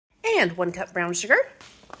and 1 cup brown sugar.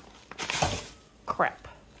 Crap.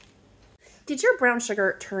 Did your brown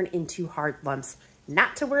sugar turn into hard lumps?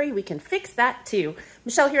 Not to worry, we can fix that too.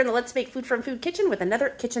 Michelle here in the Let's Make Food from Food kitchen with another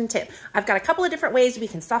kitchen tip. I've got a couple of different ways we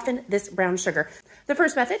can soften this brown sugar. The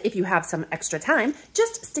first method, if you have some extra time,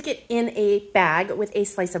 just stick it in a bag with a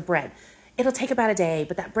slice of bread. It'll take about a day,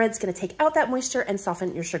 but that bread's gonna take out that moisture and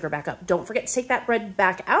soften your sugar back up. Don't forget to take that bread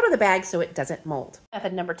back out of the bag so it doesn't mold.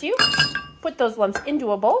 Method number 2, put those lumps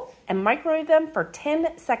into a bowl and microwave them for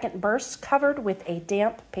 10-second bursts covered with a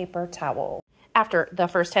damp paper towel. After the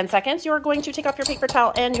first 10 seconds, you're going to take off your paper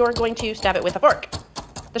towel and you're going to stab it with a fork.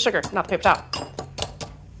 The sugar, not the paper towel.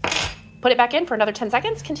 Put it back in for another 10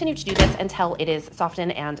 seconds. Continue to do this until it is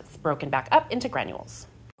softened and broken back up into granules.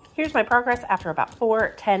 Here's my progress after about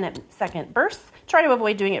 4 10-second bursts. Try to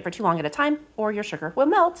avoid doing it for too long at a time or your sugar will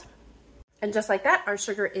melt. And just like that, our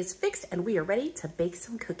sugar is fixed and we are ready to bake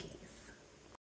some cookies.